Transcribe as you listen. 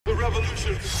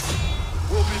revolution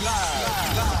will be live.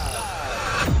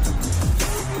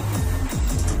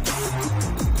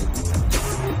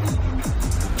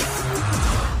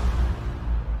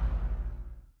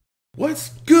 What's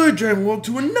good, Dragon? Welcome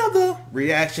to another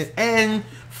reaction, and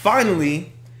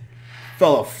finally,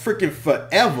 fella, freaking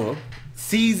forever,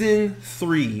 season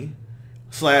 3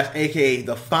 / aka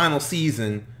the final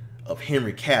season of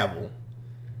Henry Cavill.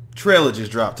 Trailer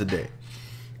just dropped today.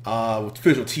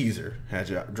 Official teaser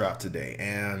has dropped today,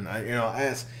 and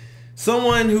as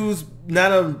someone who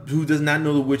does not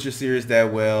know the Witcher series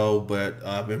that well, but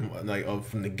I've been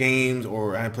from the games,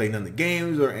 or I haven't played none of the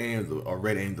games or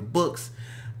read any of the books.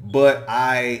 But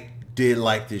I did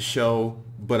like this show,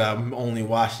 but I only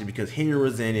watched it because Henry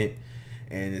was in it,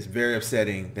 and it's very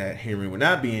upsetting that Henry would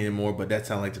not be in anymore. But that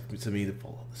sounds like to me the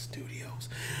fault of the studios,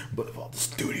 but of all the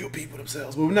studio people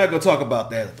themselves. But we're not gonna talk about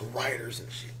that, the writers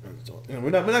and shit. We're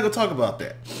not gonna talk about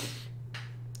that.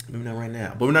 Maybe not right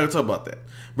now, but we're not gonna talk about that.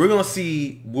 We're gonna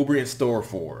see what we're in store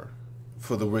for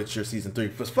The Witcher season 3.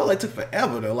 It felt like it took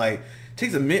forever though. Like, it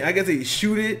takes a minute. I guess they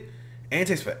shoot it, and it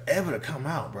takes forever to come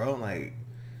out, bro. Like.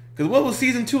 Because what was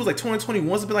season 2? It was like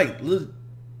 2021. It's been like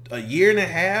a year and a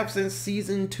half since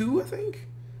season 2, I think.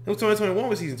 It was 2021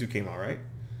 when season 2 came out, right?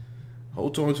 Whole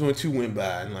 2022 went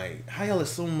by, and like, how y'all let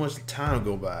so much time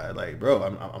go by? Like, bro,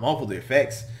 I'm all for the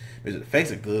effects. The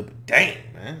effects are good, but dang,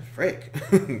 man, frick.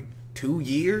 2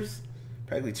 years?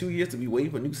 Practically 2 years to be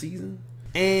waiting for a new season?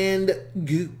 And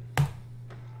go.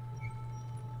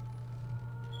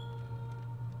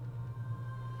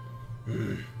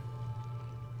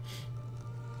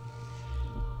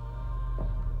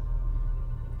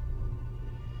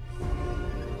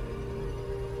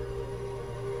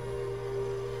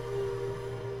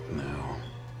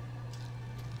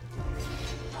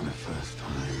 For the first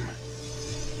time,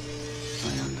 I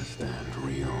understand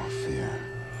real fear.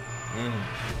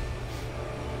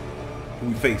 Who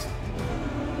we facing?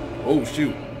 Oh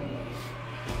shoot.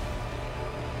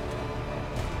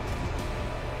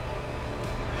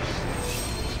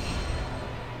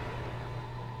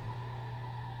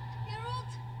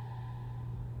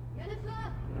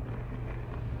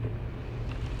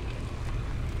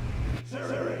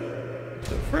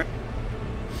 The frick?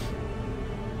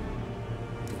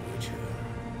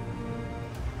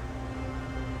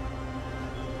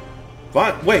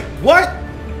 Fine. Wait, what?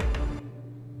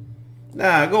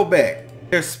 Nah, go back.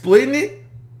 They're splitting it?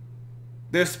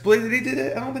 They're splitting it? They did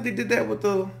that? I don't think they did that with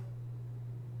the...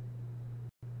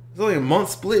 It's only a month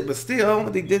split, but still, I don't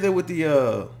think they did that with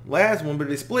the last one, but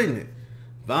they're splitting it.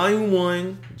 Volume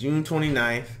 1, June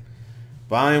 29th.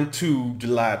 Volume 2,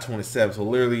 July 27th. So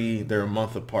literally, they're a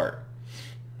month apart.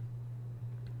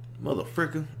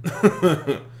 Motherfricker.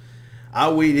 I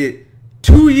waited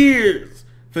 2 years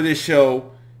for this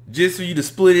show just for you to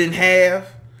split it in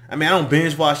half. I mean, I don't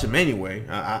binge watch them anyway.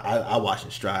 I watch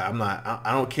in stride.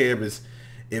 I don't care if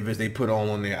it's they put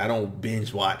on there. I don't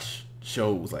binge watch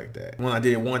shows like that. When I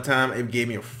did it one time, it gave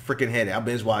me a freaking headache. I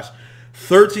binge watched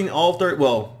 13 all 30.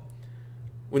 Well,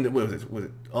 what was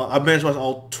it? I binge watched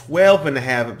all 12 and a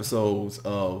half episodes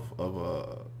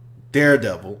of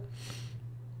Daredevil,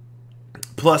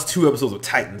 plus 2 episodes of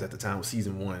Titans at the time. Was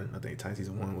season 1. I think Titan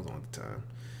season 1 was on at the time.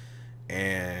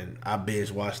 And I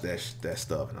binge watched that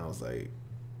stuff, and I was like,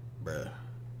 bruh,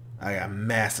 I got a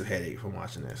massive headache from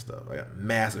watching that stuff. I got a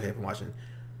massive headache from watching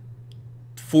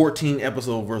 14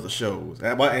 episodes worth of shows.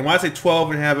 And when I say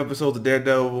 12 and a half episodes of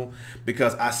Daredevil,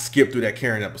 because I skipped through that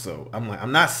Karen episode. I'm like,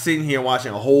 I'm not sitting here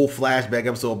watching a whole flashback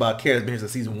episode about Karen that's been here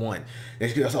since season 1.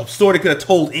 It's a story they could have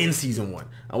told in season 1.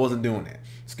 I wasn't doing that.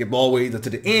 Skip all the way to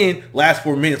the end. Last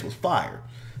 4 minutes was fire.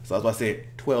 So that's why I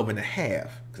said 12 and a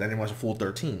half. Because I didn't watch a full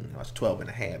 13. I watched 12 and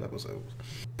a half episodes.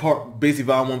 Basically,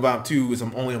 Volume 1, Volume 2 is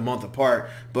only a month apart.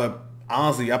 But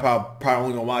honestly, I probably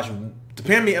only going to watch,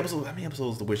 depending on how many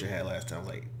episodes The Witcher had last time? It was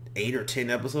like 8 or 10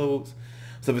 episodes.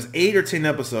 So if it's 8 or 10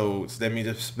 episodes, that means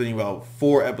it's splitting about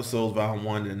 4 episodes Volume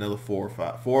 1 and another 4 or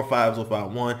 5. 4 or 5 episodes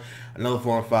Volume 1, another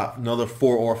 4 or 5, another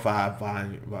 4 or 5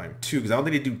 Volume 2. Because I don't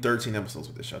think they do 13 episodes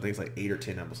with this show. I think it's like 8 or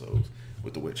 10 episodes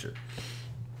with The Witcher.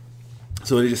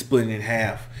 So they just split it in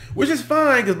half, which is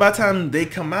fine because by the time they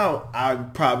come out, I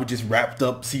probably just wrapped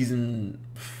up Volume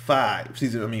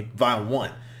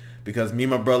 1, because me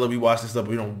and my brother, we watch this stuff, but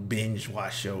we don't binge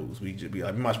watch shows. We just be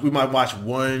like, we might watch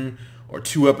 1 or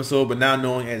 2 episodes, but now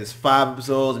knowing that it's 5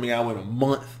 episodes, I mean, I wait a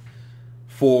month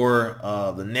for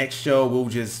the next show. We'll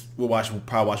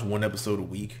probably watch 1 episode a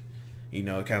week. You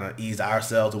know, kind of ease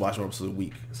ourselves to watch 1 episode a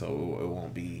week, so it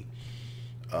won't be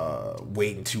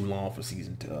waiting too long for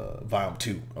Volume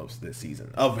 2 of this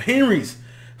season of Henry's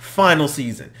final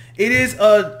season. It is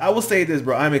I will say this,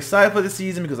 bro. I'm excited for the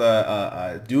season because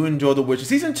I do enjoy The Witcher.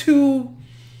 Season 2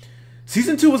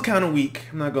 was kind of weak.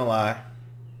 I'm not gonna lie.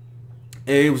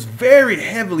 It was very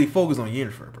heavily focused on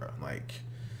Yennefer, bro.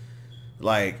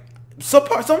 Like some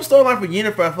storyline for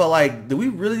Yennefer, I felt like, do we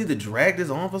really need to drag this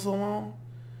on for so long?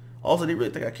 Also, do you really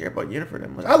think I care about Yennefer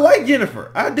that much? I like Yennefer,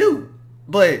 I do,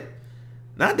 but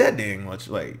not that dang much.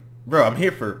 Like, bro, I'm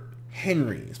here for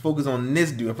Henry. Let's focus on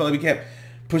this dude. I felt like we kept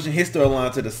pushing his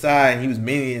storyline to the side, and he was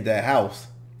mainly in that house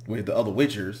with the other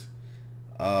Witchers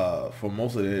for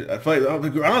most of it. I feel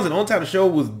like, honestly, the only time the show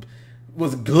was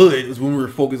good was when we were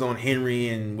focused on Henry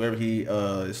and wherever he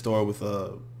his story with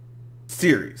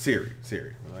Siri.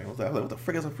 Like, what the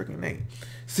frick is her freaking name?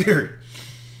 Siri.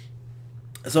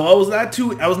 So I was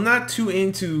not too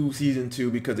into season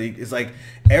 2 because it's like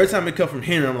every time it comes from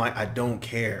Henry, I'm like, I don't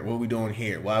care. What are we doing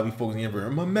here? Why are we focusing on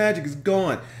Yennefer? My magic is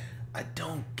gone. I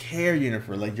don't care,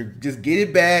 Yennefer. Like, you just get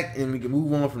it back and we can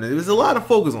move on from there. There's a lot of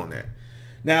focus on that.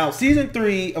 Now, season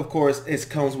 3, of course,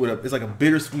 comes with it's like a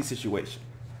bittersweet situation.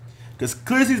 Because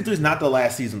clearly season 3 is not the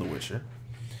last season of The Witcher.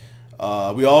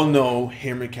 We all know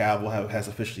Henry Cavill has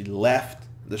officially left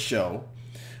the show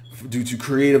due to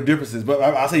creative differences. But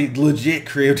I'll say legit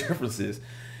creative differences.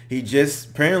 He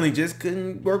apparently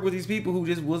couldn't work with these people who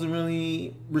just wasn't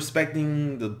really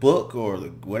respecting the book or the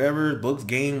whatever, books,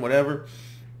 game, whatever.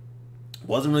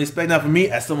 Wasn't really respecting. Now for me,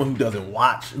 as someone who doesn't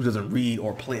watch, who doesn't read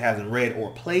or play, hasn't read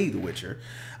or played The Witcher,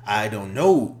 I don't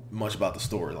know much about the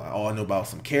storyline. All I know about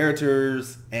some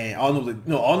characters, and all I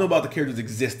know about the character's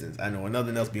existence. I know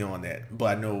nothing else beyond that,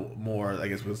 but I know more, I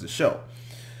guess, was the show.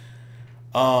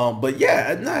 But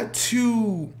yeah, not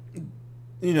too,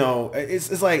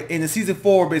 it's like in the season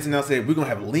 4, basically now saying we're gonna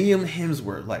have Liam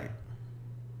Hemsworth,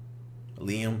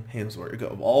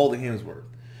 of all the Hemsworth,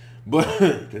 but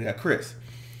could have Chris.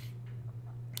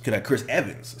 Could have Chris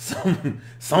Evans,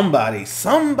 somebody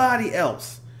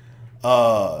else.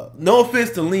 No offense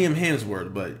to Liam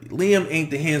Hemsworth, but Liam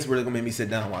ain't the Hemsworth that's gonna make me sit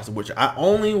down and watch The Witcher. I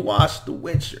only watched The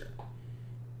Witcher.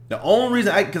 The only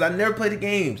reason because I never played the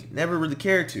games, never really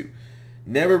cared to,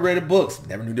 never read the books,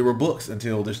 never knew there were books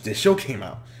until this show came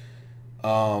out.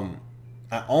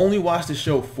 I only watched the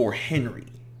show for Henry,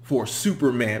 for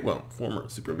Superman, well, former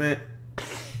Superman.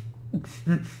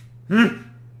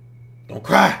 Don't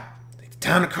cry. Take the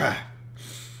time to cry.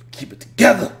 Keep it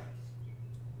together.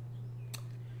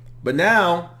 But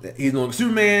now, he's no longer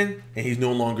Superman, and he's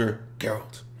no longer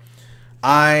Geralt.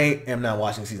 I am not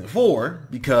watching season 4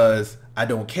 because I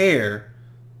don't care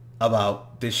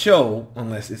about this show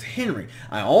unless it's Henry.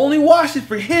 I only watched it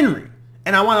for Henry,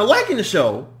 and I want to liken the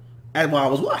show while I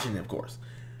was watching it, of course.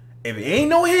 If it ain't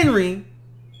no Henry,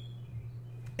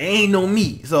 it ain't no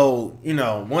me. So,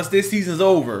 once this season's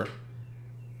over,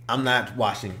 I'm not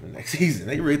watching the next season.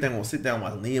 They really think I'm going to sit down and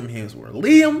watch Liam Hemsworth.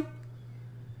 Liam?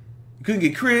 You couldn't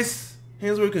get Chris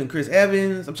Hemsworth, couldn't Chris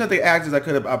Evans. I'm trying to think of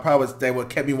actors that would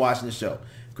kept me watching the show.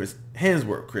 Chris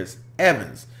Hemsworth, Chris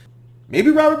Evans.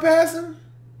 Maybe Robert Pattinson,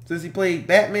 since he played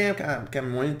Batman. Kind of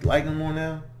more like him more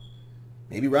now.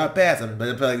 Maybe Robert Pattinson, but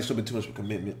I feel like it should be too much of a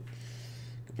commitment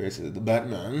compared to the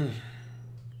Batman.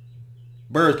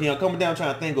 Birds, can y'all come down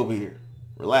trying to think over here?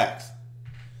 Relax.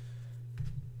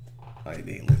 I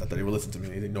thought they were listening to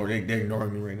me. They're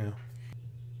ignoring me right now.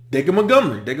 David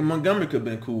Montgomery. Could have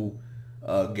been cool.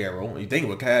 Geralt. You think it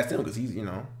would cast him because he's,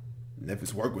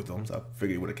 Netflix worked with him, so I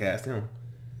figured it would have cast him.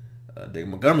 David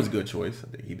Montgomery's a good choice.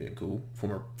 I think he'd been cool.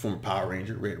 Former Power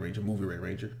Ranger, Red Ranger, movie Red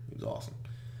Ranger. He was awesome.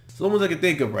 So the ones I can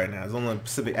think of right now. There's only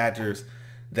specific actors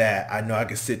that I know I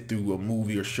can sit through a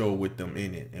movie or show with them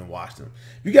in it and watch them.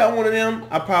 If you got one of them,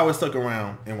 I probably stuck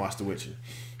around and watched The Witcher.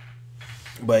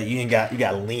 But you got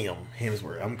Liam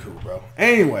Hemsworth. I'm cool, bro.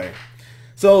 Anyway,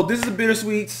 so this is a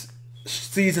bittersweet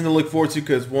season to look forward to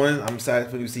because, one, I'm excited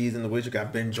for the new season of The Witcher.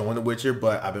 I've been enjoying The Witcher,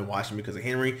 but I've been watching because of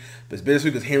Henry. But it's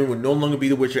bittersweet because Henry will no longer be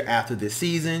The Witcher after this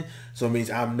season. So it means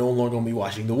I'm no longer going to be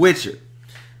watching The Witcher.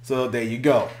 So there you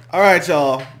go. All right,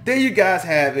 y'all. There you guys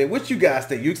have it. What you guys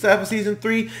think? You excited for season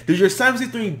 3? Does your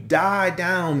excitement for season 3 die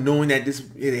down knowing that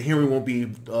Henry won't be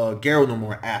Geralt no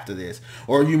more after this?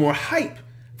 Or are you more hype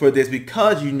for this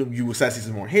because you excited to see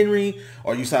some more Henry?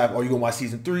 Or you going to watch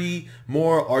season 3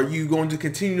 more? Are you going to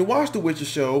continue to watch The Witcher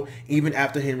show even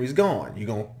after Henry's gone? You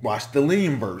going to watch the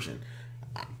Liam version?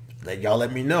 Y'all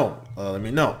let me know.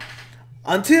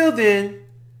 Until then,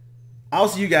 I'll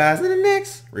see you guys in the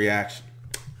next reaction.